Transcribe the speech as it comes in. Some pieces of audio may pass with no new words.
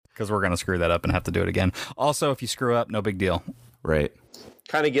because we're going to screw that up and have to do it again. Also, if you screw up, no big deal. Right.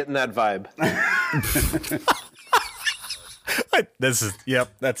 Kind of getting that vibe.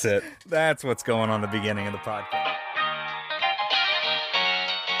 That's it. That's what's going on at the beginning of the podcast.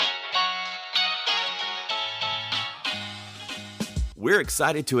 We're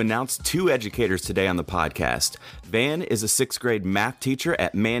excited to announce two educators today on the podcast. Van is a 6th grade math teacher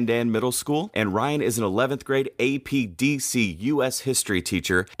at Mandan Middle School, and Ryne is an 11th grade AP/DC U.S. history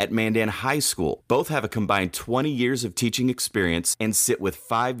teacher at Mandan High School. Both have a combined 20 years of teaching experience and sit with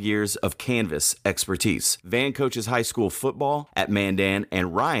 5 years of Canvas expertise. Van coaches high school football at Mandan,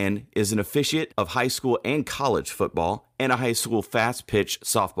 and Ryne is an officiate of high school and college football and a high school fast pitch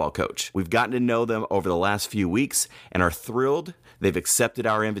softball coach. We've gotten to know them over the last few weeks and are thrilled they've accepted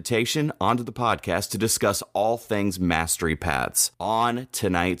our invitation onto the podcast to discuss all things MasteryPaths. On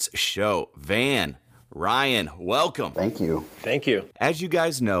tonight's show, Van, Ryne, welcome. Thank you. Thank you. As you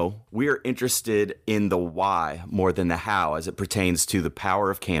guys know, we are interested in the why more than the how as it pertains to the power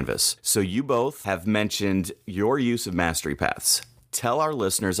of Canvas. So you both have mentioned your use of MasteryPaths. Tell our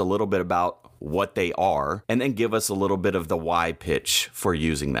listeners a little bit about what they are, and then give us a little bit of the why pitch for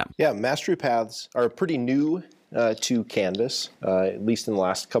using them. Yeah, MasteryPaths are pretty new to Canvas, at least in the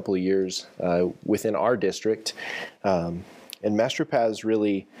last couple of years within our district. And MasteryPaths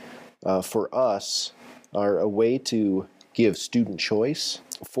really, for us, are a way to give student choice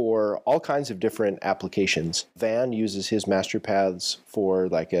for all kinds of different applications. Van uses his MasteryPaths for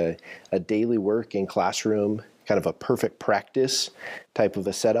like a daily work in classroom, kind of a perfect practice type of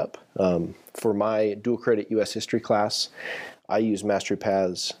a setup. For my dual credit U.S. history class, I use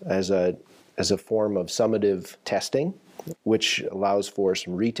MasteryPaths as a form of summative testing, which allows for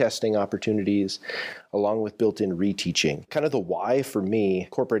some retesting opportunities along with built-in reteaching. Kind of the why for me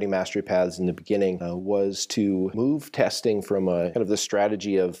incorporating MasteryPaths in the beginning was to move testing from a kind of the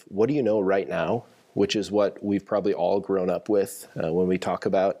strategy of what do you know right now, which is what we've probably all grown up with when we talk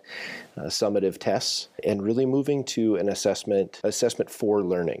about summative tests, and really moving to an assessment for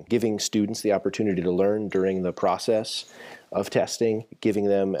learning, giving students the opportunity to learn during the process of testing, giving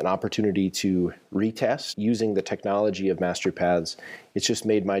them an opportunity to retest using the technology of MasteryPaths. It's just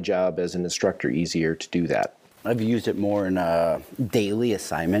made my job as an instructor easier to do that. I've used it more in a daily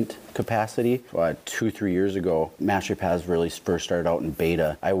assignment capacity. 2-3 years ago, MasteryPaths really first started out in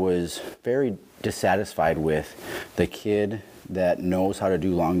beta. I was very dissatisfied with the kid that knows how to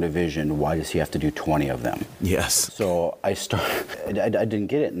do long division. Why does he have to do 20 of them? Yes. So I didn't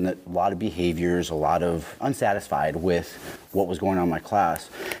get it, and a lot of behaviors, a lot of unsatisfied with what was going on in my class.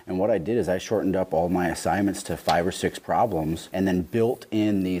 And what I did is I shortened up all my assignments to 5 or 6 problems and then built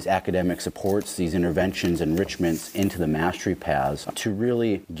in these academic supports, these interventions, enrichments into the MasteryPaths to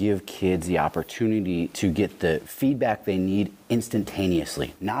really give kids the opportunity to get the feedback they need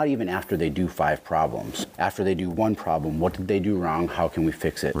instantaneously, not even after they do 5 problems. After they do 1 problem, what did they do wrong? How can we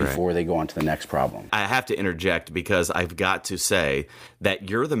fix it before they go on to the next problem? I have to interject because I've got to say that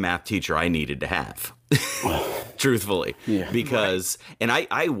you're the math teacher I needed to have. Truthfully, because and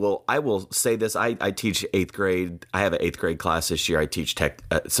I will say this. I teach 8th grade. I have an 8th grade class this year. I teach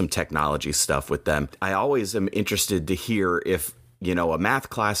some technology stuff with them. I always am interested to hear if a math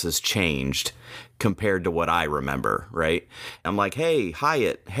class has changed compared to what I remember, right? I'm like, hey,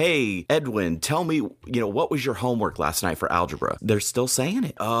 Hyatt, hey, Edwin, tell me, what was your homework last night for algebra? They're still saying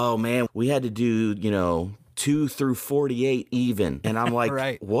it. Oh man, we had to do 2 through 48 even, and I'm like,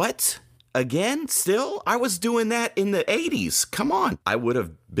 right. What? Again, still? I was doing that in the 80s. Come on. I would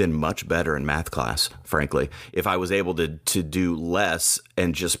have been much better in math class, frankly, if I was able to do less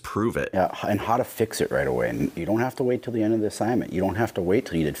and just prove it. Yeah, and how to fix it right away. And you don't have to wait till the end of the assignment. You don't have to wait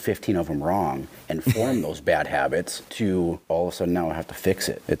till you did 15 of them wrong and form those bad habits to all of a sudden now I have to fix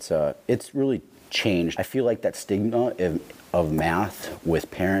it. It's really changed. I feel like that stigma of math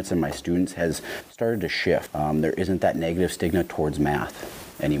with parents and my students has started to shift. There isn't that negative stigma towards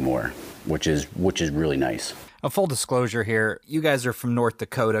math anymore, which is really nice. A full disclosure here, you guys are from North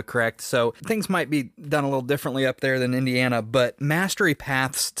Dakota, correct? So things might be done a little differently up there than Indiana, but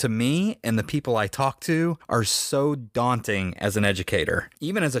MasteryPaths to me and the people I talk to are so daunting as an educator.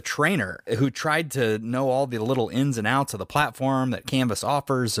 Even as a trainer who tried to know all the little ins and outs of the platform that Canvas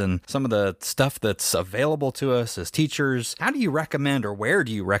offers and some of the stuff that's available to us as teachers, how do you recommend or where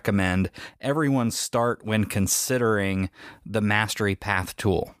do you recommend everyone start when considering the MasteryPath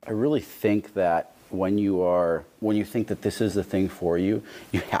tool? I really think that when you are when you think that this is the thing for you,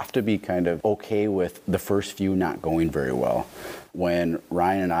 you have to be kind of okay with the first few not going very well. When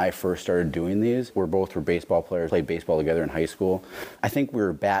Ryne and I first started doing these, we were baseball players, played baseball together in high school. I think we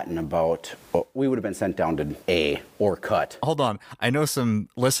were batting about, we would have been sent down to A or cut. Hold on. I know some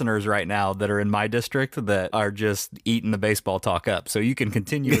listeners right now that are in my district that are just eating the baseball talk up. So you can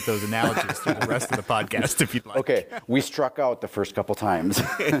continue with those analogies through the rest of the podcast if you'd like. Okay, we struck out the first couple times.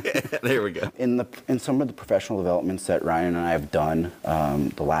 There we go. In some of the professional developments that Ryne and I have done,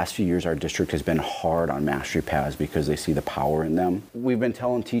 the last few years our district has been hard on MasteryPaths because they see the power in them. We've been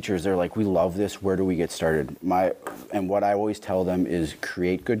telling teachers, they're like, we love this, where do we get started? And what I always tell them is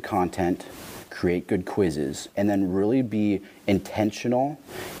create good content, create good quizzes, and then really be intentional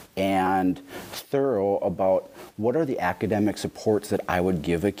and thorough about what are the academic supports that I would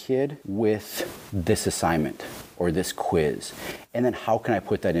give a kid with this assignment or this quiz, and then how can I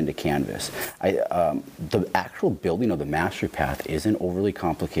put that into Canvas? The actual building of the Mastery Path isn't overly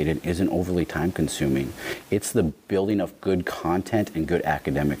complicated, isn't overly time consuming. It's the building of good content and good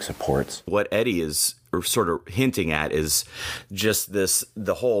academic supports. What Eddie is sort of hinting at is just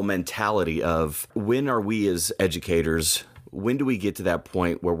the whole mentality of when are we as educators, when do we get to that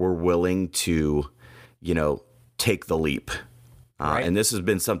point where we're willing to, take the leap? Right. And this has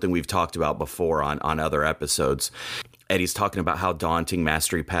been something we've talked about before on other episodes. Eddie's talking about how daunting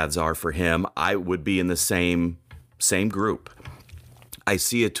Mastery Paths are for him. I would be in the same group. I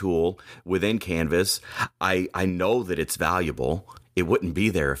see a tool within Canvas. I know that it's valuable. It wouldn't be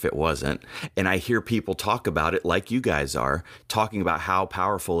there if it wasn't. And I hear people talk about it like you guys are, talking about how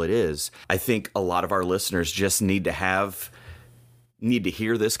powerful it is. I think a lot of our listeners just need to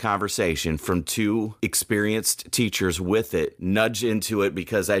hear this conversation from two experienced teachers with it, nudge into it,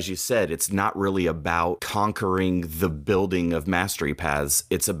 because as you said, it's not really about conquering the building of Mastery Paths.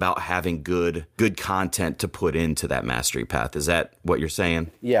 It's about having good content to put into that Mastery Path. Is that what you're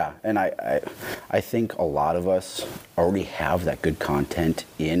saying? Yeah, and I think a lot of us already have that good content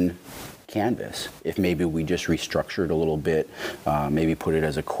in Canvas. If maybe we just restructure it a little bit, maybe put it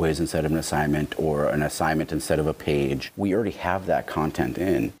as a quiz instead of an assignment, or an assignment instead of a page, we already have that content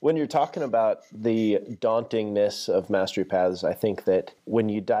in. When you're talking about the dauntingness of Mastery Paths, I think that when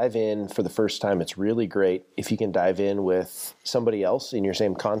you dive in for the first time, it's really great if you can dive in with somebody else in your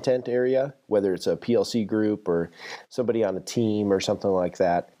same content area, whether it's a PLC group or somebody on a team or something like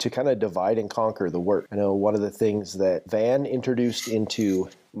that, to kind of divide and conquer the work. I know one of the things that Van introduced into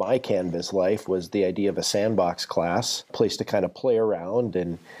my Canvas life was the idea of a sandbox class, a place to kind of play around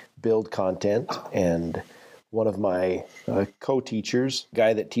and build content. And one of my co-teachers,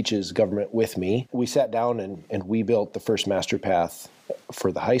 guy that teaches government with me, we sat down and we built the first Master Path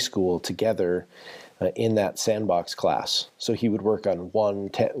for the high school together in that sandbox class. So he would work on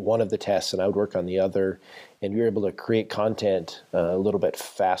one of the tests and I would work on the other. And we were able to create content a little bit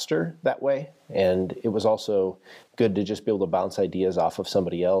faster that way. And it was also good to just be able to bounce ideas off of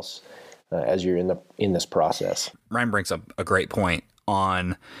somebody else as you're in this process. Ryne brings up a great point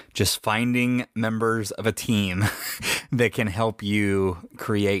on just finding members of a team that can help you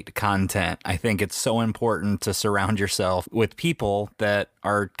create content. I think it's so important to surround yourself with people that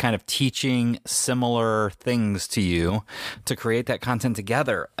are kind of teaching similar things to you to create that content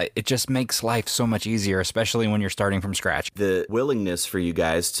together. It just makes life so much easier, especially when you're starting from scratch. The willingness for you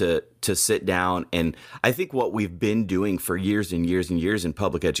guys to sit down, and I think what we've been doing for years and years and years in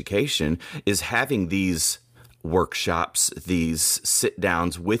public education is having these workshops, these sit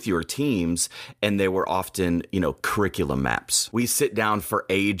downs with your teams, and they were often, curriculum maps. We sit down for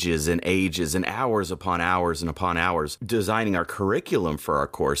ages and ages and hours upon hours and upon hours designing our curriculum for our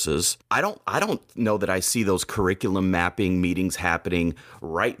courses. I don't know that I see those curriculum mapping meetings happening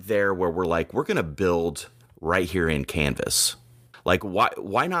right there where we're like, we're going to build right here in Canvas. Like,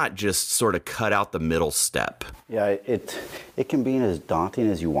 why not just sort of cut out the middle step? Yeah, it can be as daunting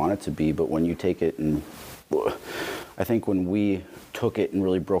as you want it to be, but when you take it and I think when we took it and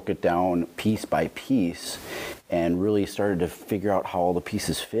really broke it down piece by piece and really started to figure out how all the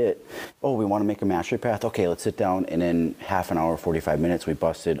pieces fit. Oh, we want to make a mastery path? Okay, let's sit down, and in half an hour, 45 minutes, we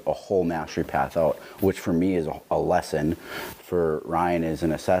busted a whole mastery path out, which for me is a lesson. For Ryne is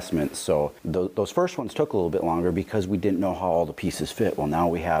an assessment. So those first ones took a little bit longer because we didn't know how all the pieces fit. Well, now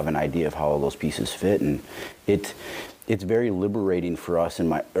we have an idea of how all those pieces fit, and it's very liberating for us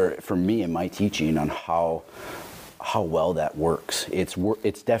for me in my teaching on how how well that works. It's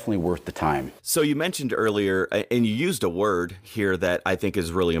definitely worth the time. So you mentioned earlier, and you used a word here that I think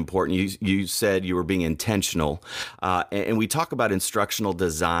is really important. You said you were being intentional, and we talk about instructional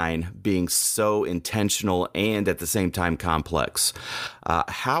design being so intentional and at the same time complex.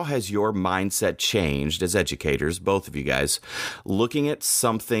 How has your mindset changed as educators, both of you guys, looking at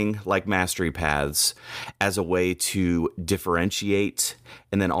something like MasteryPaths as a way to differentiate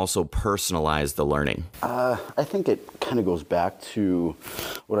and then also personalize the learning? I think it kind of goes back to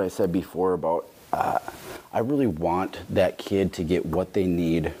what I said before about I really want that kid to get what they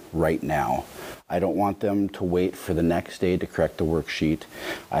need right now. I don't want them to wait for the next day to correct the worksheet.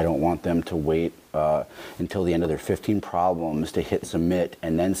 I don't want them to wait until the end of their 15 problems to hit submit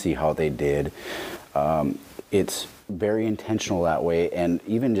and then see how they did. It's very intentional that way, and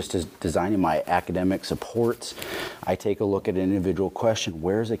even just as designing my academic supports, I take a look at an individual question.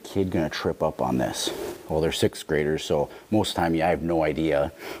 Where's a kid going to trip up on this? Well, they're sixth graders, so most of the time, I have no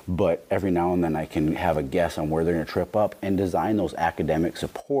idea, but every now and then I can have a guess on where they're going to trip up and design those academic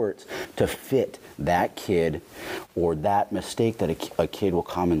supports to fit that kid or that mistake that a kid will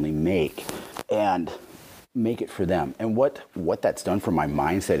commonly make, and make it for them. And what that's done for my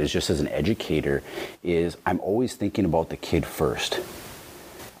mindset is, just as an educator, is I'm always thinking about the kid first.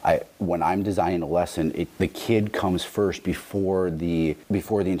 When I'm designing a lesson, the kid comes first before the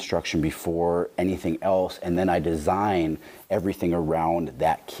instruction, before anything else, and then I design everything around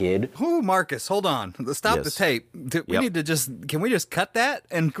that kid. Ooh, Marcus, hold on. Stop the tape. We need to can we just cut that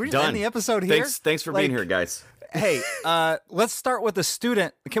and can we just end the episode here? Thanks for being here, guys. Hey, let's start with the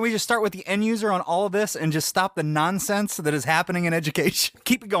student. Can we just start with the end user on all of this and just stop the nonsense that is happening in education?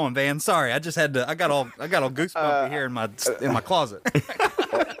 Keep it going, Van. Sorry, I just had to. I got all goosebumpy here in my closet.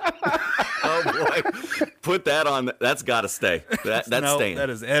 Oh boy, put that on. That's got to stay. That's staying. That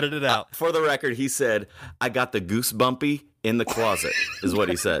is edited out. For the record, he said, "I got the goosebumpy in the closet," is what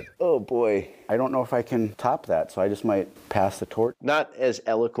he said. Oh boy, I don't know if I can top that, so I just might pass the torch. Not as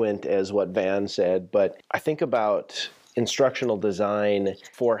eloquent as what Van said, but I think about instructional design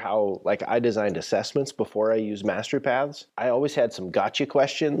for how, like, I designed assessments before I used MasteryPaths. I always had some gotcha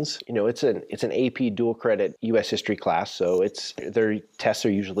questions. You know, it's an AP dual credit U.S. history class, so their tests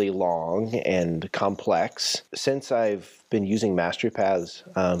are usually long and complex. Since I've been using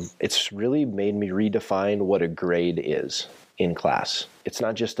MasteryPaths, it's really made me redefine what a grade is in class. It's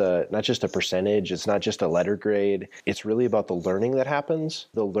not just a percentage. It's not just a letter grade. It's really about the learning that happens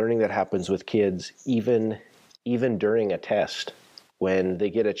with kids, even during a test, when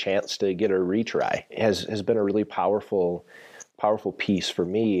they get a chance to get a retry. It has been a really powerful piece for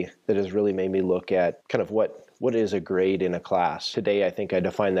me that has really made me look at kind of what is a grade in a class. Today, I think I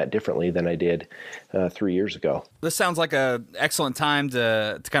define that differently than I did 3 years ago. This sounds like an excellent time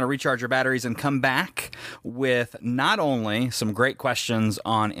to kind of recharge your batteries and come back with not only some great questions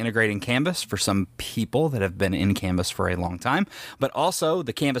on integrating Canvas for some people that have been in Canvas for a long time, but also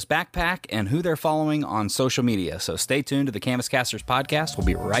the Canvas backpack and who they're following on social media. So stay tuned to the Canvas Casters podcast. We'll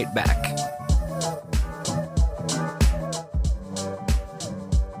be right back.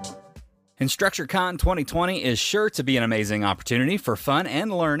 InstructureCon 2020 is sure to be an amazing opportunity for fun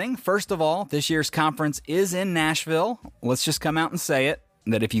and learning. First of all, this year's conference is in Nashville. Let's just come out and say it,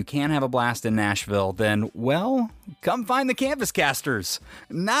 that if you can have a blast in Nashville, then, well, come find the Canvas Casters.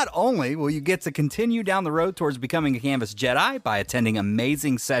 Not only will you get to continue down the road towards becoming a Canvas Jedi by attending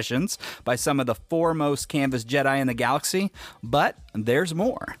amazing sessions by some of the foremost Canvas Jedi in the galaxy, but there's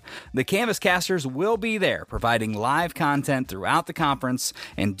more. The Canvas Casters will be there, providing live content throughout the conference,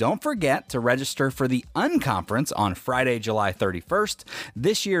 and don't forget to register for the Unconference on Friday, July 31st.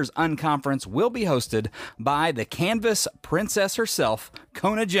 This year's Unconference will be hosted by the Canvas princess herself,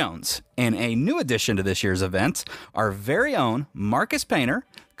 Kona Jones, and a new addition to this year's event, our very own Marcus Painter,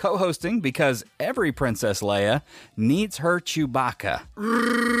 co-hosting because every Princess Leia needs her Chewbacca.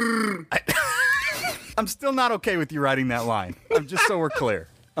 I'm still not okay with you writing that line. Just so we're clear.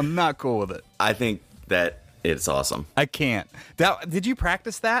 I'm not cool with it. I think that it's awesome. I can't. Did you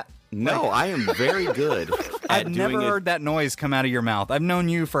practice that? No, I am very good at I've never heard that noise come out of your mouth. I've known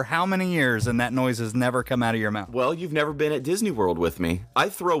you for how many years, and that noise has never come out of your mouth? Well, you've never been at Disney World with me. I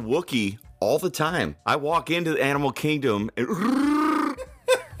throw Wookiee all the time. I walk into the Animal Kingdom and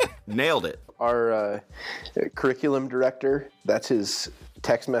nailed it. Our curriculum director, that's his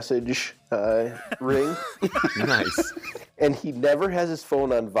text message ring. Nice. And he never has his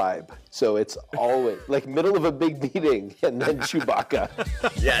phone on vibe. So it's always like middle of a big meeting and then Chewbacca.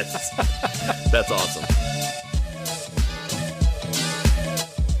 Yes. That's awesome.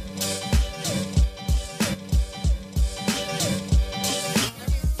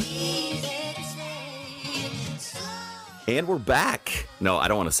 Easy to say, so And we're back. No, I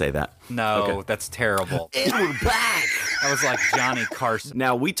don't want to say that. No, Okay. that's terrible. And we're back. That was like Johnny Carson.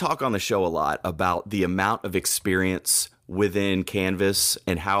 Now, we talk on the show a lot about the amount of experience within Canvas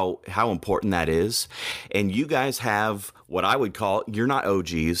and how important that is. And you guys have what I would call, you're not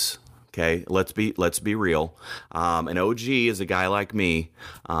OGs. Okay, let's be real. An OG is a guy like me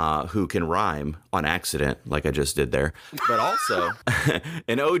who can rhyme on accident, like I just did there. But also,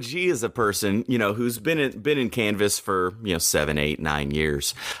 an OG is a person, who's been in Canvas for 7, 8, 9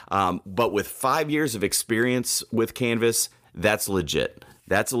 years. But with 5 years of experience with Canvas, that's legit.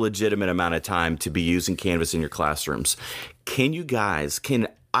 That's a legitimate amount of time to be using Canvas in your classrooms. Can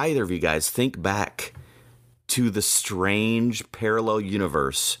either of you guys think back to the strange parallel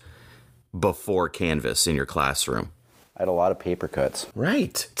universe before Canvas in your classroom? I had a lot of paper cuts.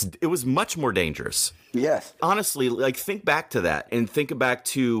 Right. It was much more dangerous. Yes. Honestly, think back to that and think back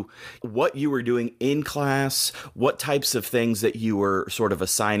to what you were doing in class, what types of things that you were sort of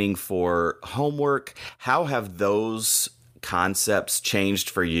assigning for homework. How have those concepts changed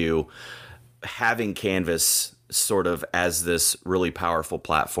for you having Canvas sort of as this really powerful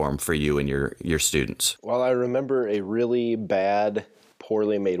platform for you and your students? Well, I remember a really bad,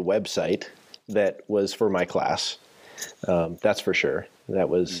 poorly made website that was for my class. That's for sure. That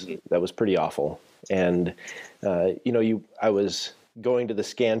was pretty awful. And I was going to the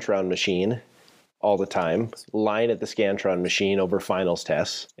Scantron machine all the time, line at the Scantron machine over finals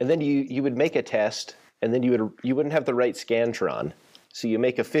tests, and then you would make a test, and then you wouldn't have the right Scantron, so you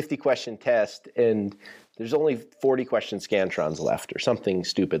make a 50-question test, and there's only 40 question Scantrons left or something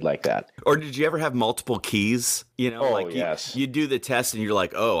stupid like that. Or did you ever have multiple keys? Yes. You do the test and you're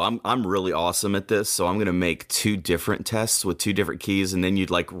like, oh, I'm really awesome at this, so I'm going to make 2 different tests with 2 different keys, and then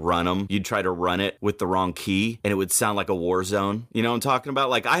you'd run them. You'd try to run it with the wrong key, and it would sound like a war zone. You know what I'm talking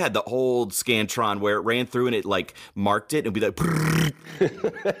about? I had the old Scantron where it ran through and it marked it, and it'd be like,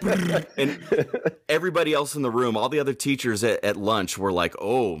 and everybody else in the room, all the other teachers at lunch were like,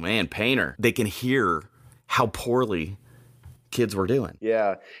 oh man, Painter. They can hear how poorly kids were doing.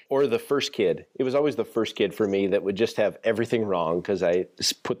 Yeah. Or the first kid. It was always the first kid for me that would just have everything wrong because I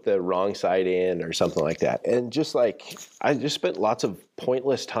put the wrong side in or something like that. And I just spent lots of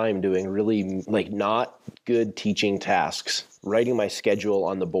pointless time doing really not good teaching tasks, writing my schedule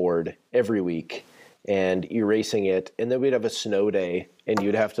on the board every week and erasing it. And then we'd have a snow day and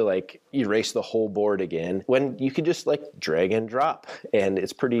you'd have to erase the whole board again when you could just drag and drop. And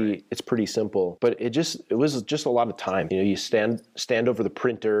it's pretty simple, but it was just a lot of time. You stand over the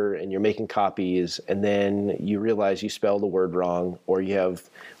printer and you're making copies, and then you realize you spelled the word wrong, or you have,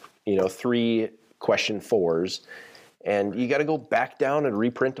 3 question 4s. And you got to go back down and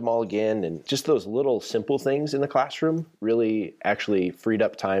reprint them all again. And just those little simple things in the classroom really actually freed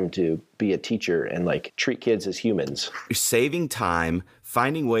up time to be a teacher and treat kids as humans. You're saving time,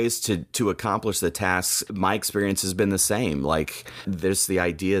 finding ways to accomplish the tasks. My experience has been the same. There's the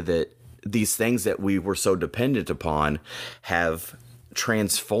idea that these things that we were so dependent upon have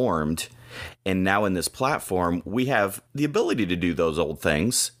transformed. And now in this platform, we have the ability to do those old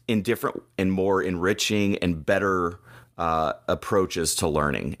things in different and more enriching and better approaches to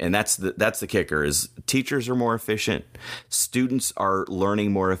learning. And that's the kicker, is teachers are more efficient. Students are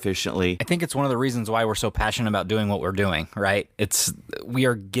learning more efficiently. I think it's one of the reasons why we're so passionate about doing what we're doing, right? We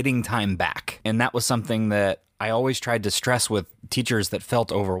are getting time back. And that was something that I always tried to stress with teachers that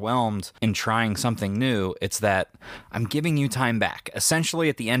felt overwhelmed in trying something new. It's that I'm giving you time back. Essentially,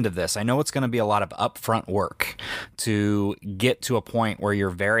 at the end of this, I know it's going to be a lot of upfront work to get to a point where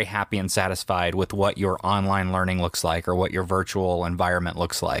you're very happy and satisfied with what your online learning looks like or what your virtual environment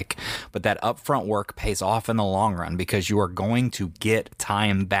looks like. But that upfront work pays off in the long run because you are going to get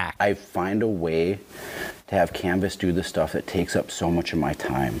time back. I find a way to have Canvas do the stuff that takes up so much of my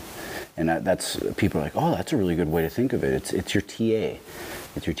time. And that's, people are like, oh, that's a really good way to think of it. It's your TA.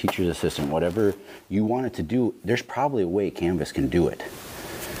 It's your teacher's assistant. Whatever you want it to do, there's probably a way Canvas can do it.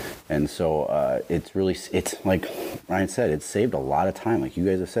 And so it's like Ryan said, it's saved a lot of time. Like you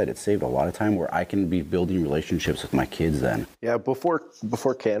guys have said, it's saved a lot of time where I can be building relationships with my kids then. Yeah, before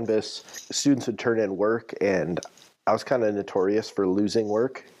Canvas, students would turn in work, and I was kind of notorious for losing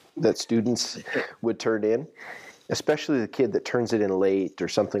work that students would turn in. Especially the kid that turns it in late or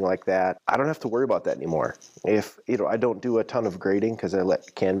something like that. I don't have to worry about that anymore. If, I don't do a ton of grading because I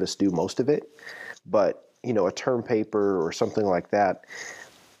let Canvas do most of it, but, a term paper or something like that,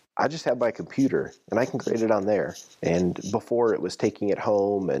 I just have my computer and I can grade it on there. And before, it was taking it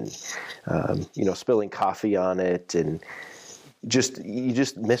home and, spilling coffee on it, and you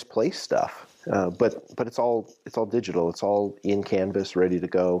just misplace stuff. But it's all digital. It's all in Canvas, ready to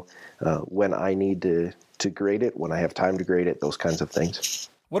go when I need to to grade it, when I have time to grade it, those kinds of things.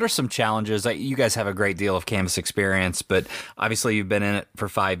 What are some challenges? You guys have a great deal of Canvas experience, but obviously you've been in it for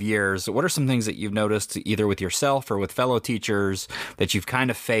 5 years. What are some things that you've noticed either with yourself or with fellow teachers that you've kind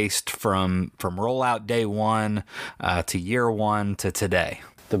of faced from rollout day one to year one to today?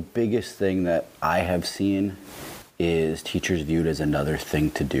 The biggest thing that I have seen is teachers viewed as another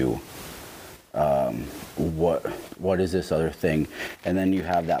thing to do. What is this other thing? And then you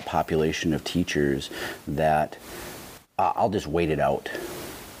have that population of teachers that I'll just wait it out.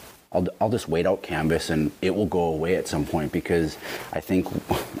 I'll just wait out Canvas and it will go away at some point, because I think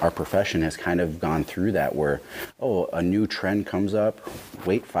our profession has kind of gone through that where, a new trend comes up,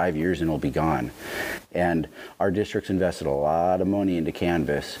 wait 5 years and it'll be gone. And our district's invested a lot of money into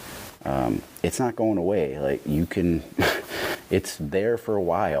Canvas. It's not going away. Like, you can, it's there for a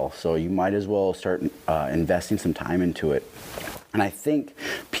while, so you might as well start investing some time into it. And I think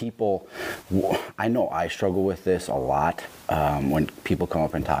people, I know I struggle with this a lot when people come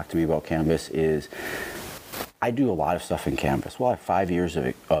up and talk to me about Canvas, is I do a lot of stuff in Canvas. Well, I have 5 years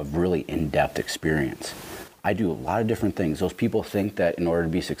of really in-depth experience. I do a lot of different things. Those people think that in order to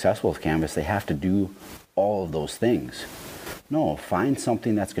be successful with Canvas, they have to do all of those things. No, find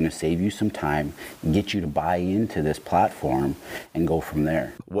something that's going to save you some time, get you to buy into this platform, and go from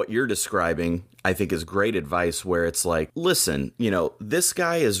there. What you're describing, I think, is great advice, where it's like, listen, this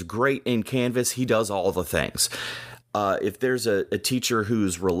guy is great in Canvas. He does all the things. If there's a teacher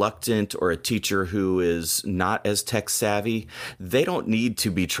who's reluctant or a teacher who is not as tech savvy, they don't need to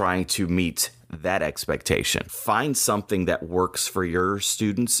be trying to meet that expectation. Find something that works for your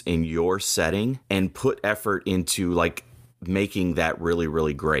students in your setting and put effort into making that really,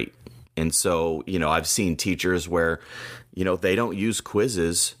 really great. And so, I've seen teachers where, they don't use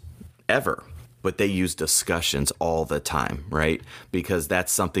quizzes ever, but they use discussions all the time, right? Because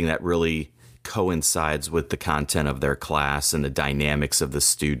that's something that really coincides with the content of their class and the dynamics of the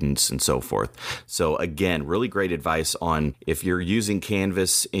students and so forth. So again, really great advice on if you're using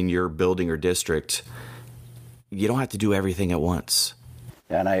Canvas in your building or district, you don't have to do everything at once.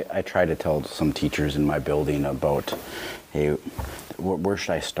 And I try to tell some teachers in my building about, hey, where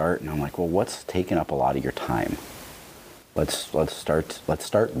should I start? And I'm like, well, what's taking up a lot of your time? Let's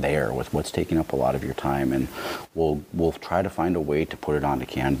start there with what's taking up a lot of your time, and we'll try to find a way to put it onto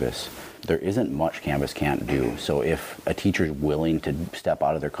Canvas. There isn't much Canvas can't do. So if a teacher is willing to step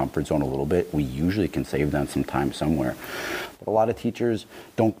out of their comfort zone a little bit, we usually can save them some time somewhere. But a lot of teachers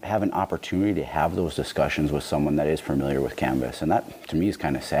don't have an opportunity to have those discussions with someone that is familiar with Canvas, and that to me is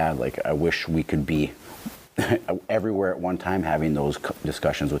kind of sad. Like, I wish we could be everywhere at one time having those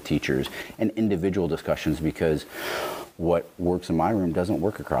discussions with teachers and individual discussions, because what works in my room doesn't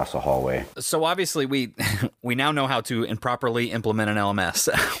work across the hallway. So obviously we now know how to improperly implement an LMS.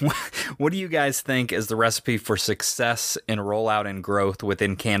 What do you guys think is the recipe for success in rollout and growth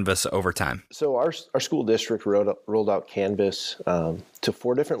within Canvas over time? So our school district rolled out Canvas to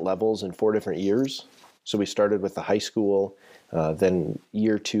 4 different levels in 4 different years. So we started with the high school, then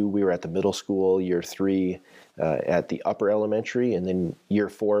year 2 we were at the middle school, year 3 at the upper elementary, and then year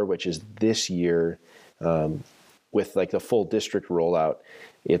 4, which is this year, with the full district rollout,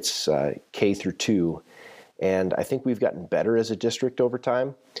 it's K through 2. And I think we've gotten better as a district over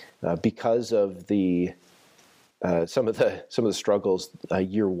time because of the some of the struggles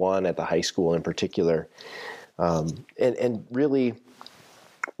year 1 at the high school in particular. And really,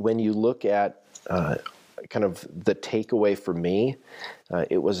 when you look at kind of the takeaway for me,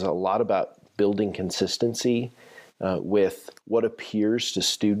 it was a lot about building consistency with what appears to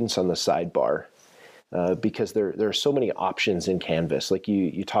students on the sidebar. Because there are so many options in Canvas. Like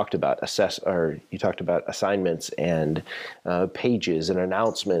you talked about assignments and pages and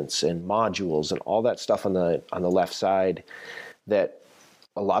announcements and modules and all that stuff on the left side, that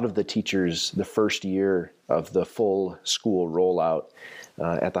a lot of the teachers the first year of the full school rollout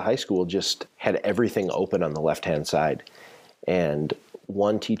at the high school just had everything open on the left-hand side. And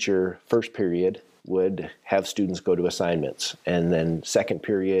one teacher first period would have students go to assignments, and then second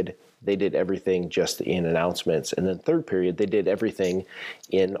period they did everything just in announcements. And then third period, they did everything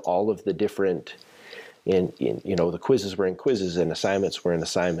in all of the different, the quizzes were in quizzes and assignments were in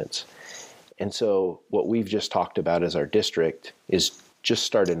assignments. And so what we've just talked about as our district is just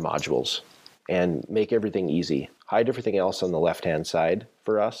start in modules and make everything easy. Hide everything else on the left-hand side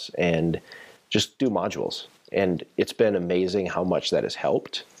for us and just do modules. And it's been amazing how much that has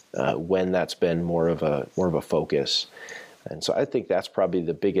helped when that's been more of a focus. And so I think that's probably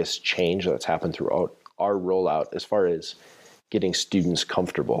the biggest change that's happened throughout our rollout as far as getting students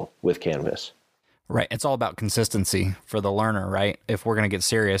comfortable with Canvas. Right. It's all about consistency for the learner, right? If we're going to get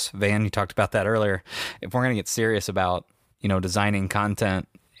serious, Van, you talked about that earlier. If we're going to get serious about, designing content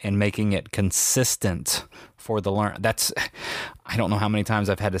and making it consistent for the learner, I don't know how many times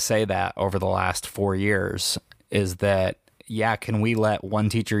I've had to say that over the last 4 years, is that, yeah, can we let one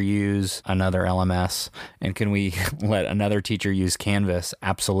teacher use another LMS? And can we let another teacher use Canvas?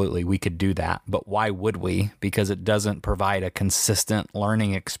 Absolutely, we could do that. But why would we? Because it doesn't provide a consistent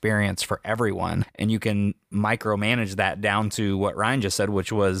learning experience for everyone. And you can micromanage that down to what Ryne just said, which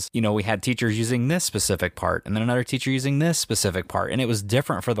was, we had teachers using this specific part and then another teacher using this specific part. And it was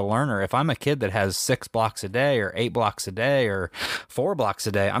different for the learner. If I'm a kid that has 6 blocks a day or 8 blocks a day or 4 blocks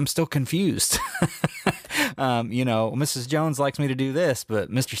a day, I'm still confused. Mrs. Jones likes me to do this,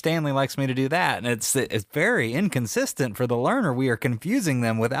 but Mr. Stanley likes me to do that. And it's very inconsistent for the learner. We are confusing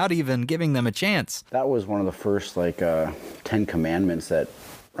them without even giving them a chance. That was one of the first 10 commandments that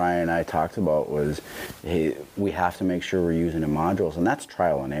Ryne and I talked about was, hey, we have to make sure we're using the modules, and that's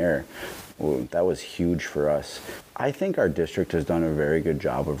trial and error. Well, that was huge for us. I think our district has done a very good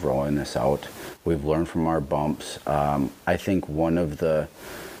job of rolling this out. We've learned from our bumps. I think one of the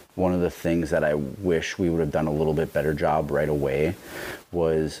things that I wish we would have done a little bit better job right away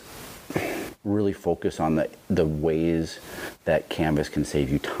was really focus on the ways that Canvas can save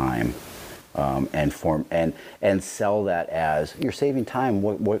you time. And sell that as, you're saving time.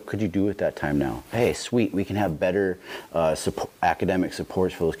 What could you do with that time now? Hey, sweet, we can have better academic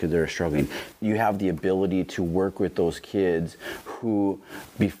supports for those kids that are struggling. You have the ability to work with those kids who,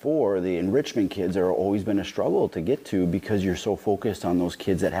 before, the enrichment kids are always been a struggle to get to because you're so focused on those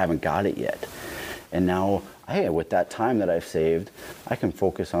kids that haven't got it yet. And now, hey, with that time that I've saved, I can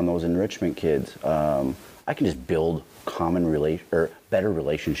focus on those enrichment kids. I can just build better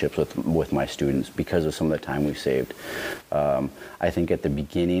relationships with my students because of some of the time we've saved. I think at the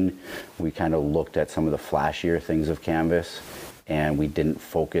beginning, we kind of looked at some of the flashier things of Canvas, and we didn't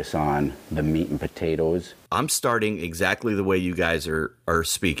focus on the meat and potatoes. I'm starting exactly the way you guys are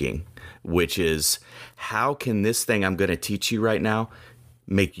speaking, which is, how can this thing I'm going to teach you right now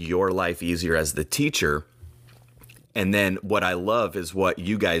make your life easier as the teacher? And then what I love is what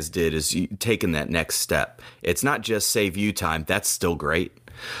you guys did is you taking that next step. It's not just save you time. That's still great.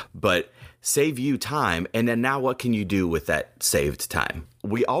 But save you time. And then now what can you do with that saved time?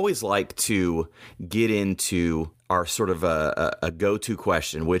 We always like to get into our sort of a go-to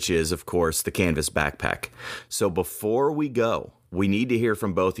question, which is, of course, the Canvas backpack. So before we go, we need to hear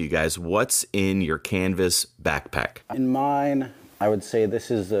from both of you guys. What's in your Canvas backpack? In mine, I would say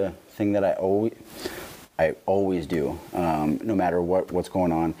this is the thing that I always do, no matter what's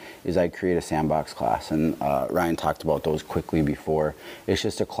going on, is I create a sandbox class. And Ryne talked about those quickly before. It's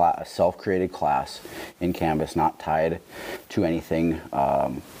just a self-created class in Canvas, not tied to anything,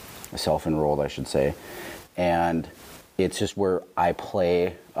 self-enrolled, I should say. And it's just where I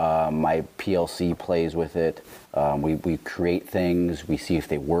play, my PLC plays with it. We create things, we see if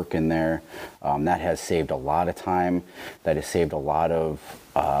they work in there. That has saved a lot of time. That has saved a lot of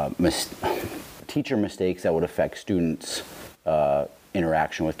teacher mistakes that would affect students'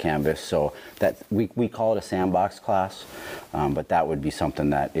 interaction with Canvas. So that we call it a sandbox class, but that would be something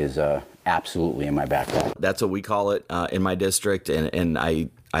that is absolutely in my backpack. That's what we call it in my district, and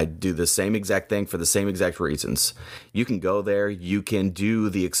I do the same exact thing for the same exact reasons. You can go there, you can do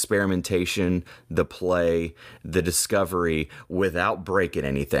the experimentation, the play, the discovery without breaking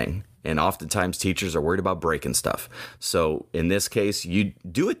anything. And oftentimes teachers are worried about breaking stuff. So in this case, you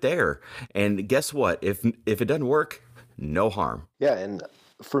do it there. And guess what? If it doesn't work, no harm. Yeah, and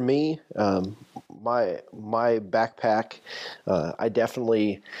for me, my backpack, I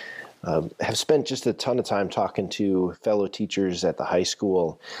definitely have spent just a ton of time talking to fellow teachers at the high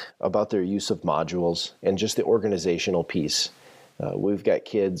school about their use of modules and just the organizational piece. We've got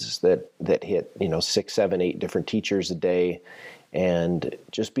kids that hit 6, 7, 8 different teachers a day. And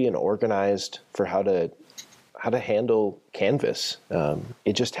just being organized for how to handle Canvas.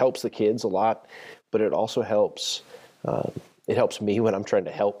 It just helps the kids a lot, but it also helps me when I'm trying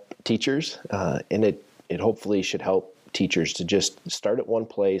to help teachers, and it hopefully should help teachers to just start at one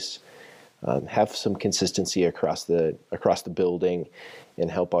place, have some consistency across the building, and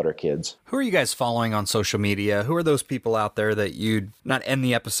help out our kids. Who are you guys following on social media? Who are those people out there that you'd not end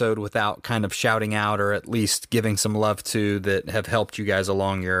the episode without kind of shouting out or at least giving some love to that have helped you guys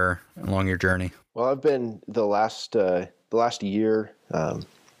along your journey? Well, I've been the last year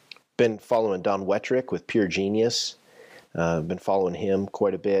been following Don Wettrick with Pure Genius. Been following him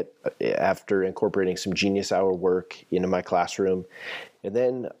quite a bit after incorporating some Genius Hour work into my classroom. And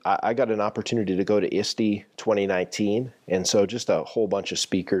then I got an opportunity to go to ISTE 2019. And so just a whole bunch of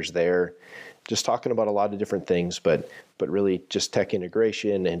speakers there just talking about a lot of different things, but really just tech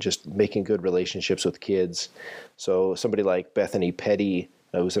integration and just making good relationships with kids. So somebody like Bethany Petty,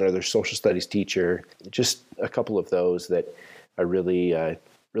 who's another social studies teacher, just a couple of those that I really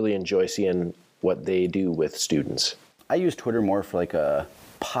enjoy seeing what they do with students. I use Twitter more for like a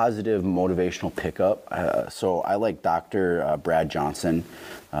positive motivational pickup. So I like Dr. Brad Johnson.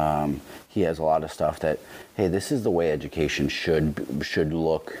 He has a lot of stuff that, hey, this is the way education should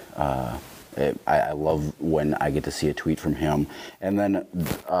look. I love when I get to see a tweet from him. And then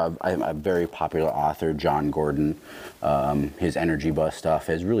a very popular author, John Gordon, his Energy Bus stuff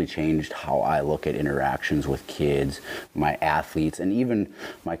has really changed how I look at interactions with kids, my athletes, and even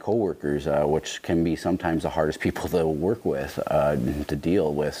my coworkers, which can be sometimes the hardest people to work with, to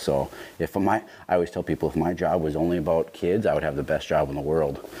deal with. So I always tell people, if my job was only about kids, I would have the best job in the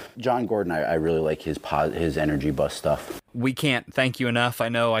world. John Gordon, I really like his Energy Bus stuff. We can't thank you enough. I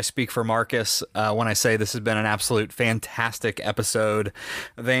know I speak for Marcus when I say this has been an absolute fantastic episode.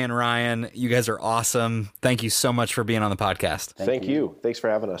 Van, Ryan, you guys are awesome. Thank you so much for being on the podcast. Thank you. Thanks for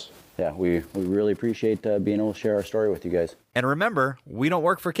having us. Yeah, we really appreciate being able to share our story with you guys. And remember, we don't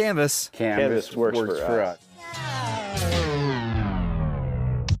work for Canvas. Canvas works for us.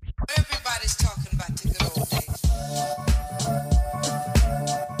 Everybody's talking about the good old days.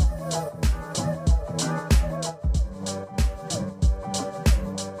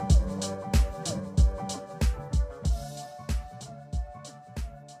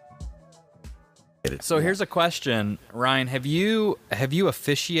 So here's a question, Ryan. Have you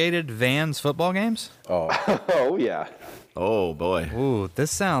officiated Van's football games? Oh yeah. Oh boy. Ooh, this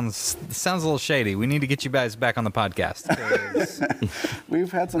sounds a little shady. We need to get you guys back on the podcast.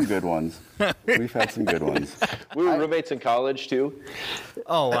 We've had some good ones. We were roommates in college too.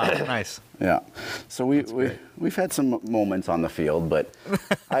 Oh wow, nice. Yeah. So we've had some moments on the field, but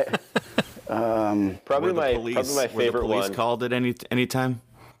Probably my favorite Were the police one. called at any time?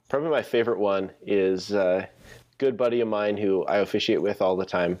 Probably my favorite one is a good buddy of mine who I officiate with all the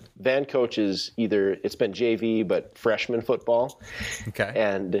time. Van coaches it's been JV, but freshman football. Okay.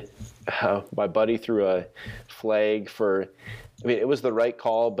 And my buddy threw a flag it was the right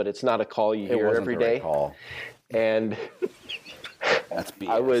call, but it's not a call you hear every day. Right call. And That's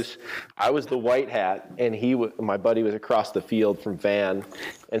BS. I was the white hat, and my buddy was across the field from Van,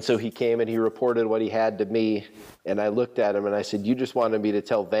 and so he came and he reported what he had to me, and I looked at him and I said, "You just wanted me to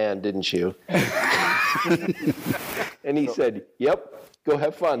tell Van, didn't you?" And he said, "Yep, go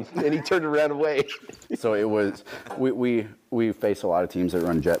have fun," and he turned around away. So it was we face a lot of teams that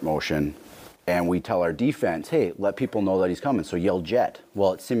run jet motion, and we tell our defense, hey, let people know that he's coming, so yell jet.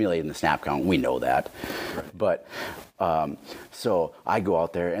 Well, it's simulating the snap count. We know that. Right. But so I go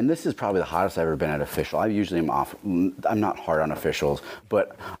out there, and this is probably the hottest I've ever been at official. I usually am off. I'm not hard on officials,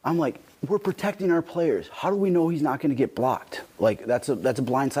 but I'm like, we're protecting our players. How do we know he's not going to get blocked? Like, that's a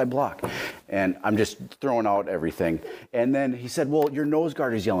blindside block. And I'm just throwing out everything. And then he said, well, your nose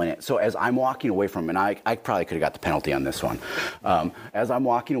guard is yelling it. So as I'm walking away from him, and I probably could have got the penalty on this one. As I'm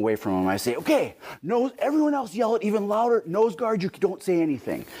walking away from him, I say, okay, everyone else yell it even louder. Nose guard, you don't say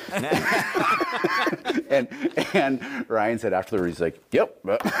anything. and Ryan said after the race, he's like, yep.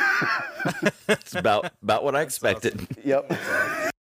 It's about what I expected. Yep.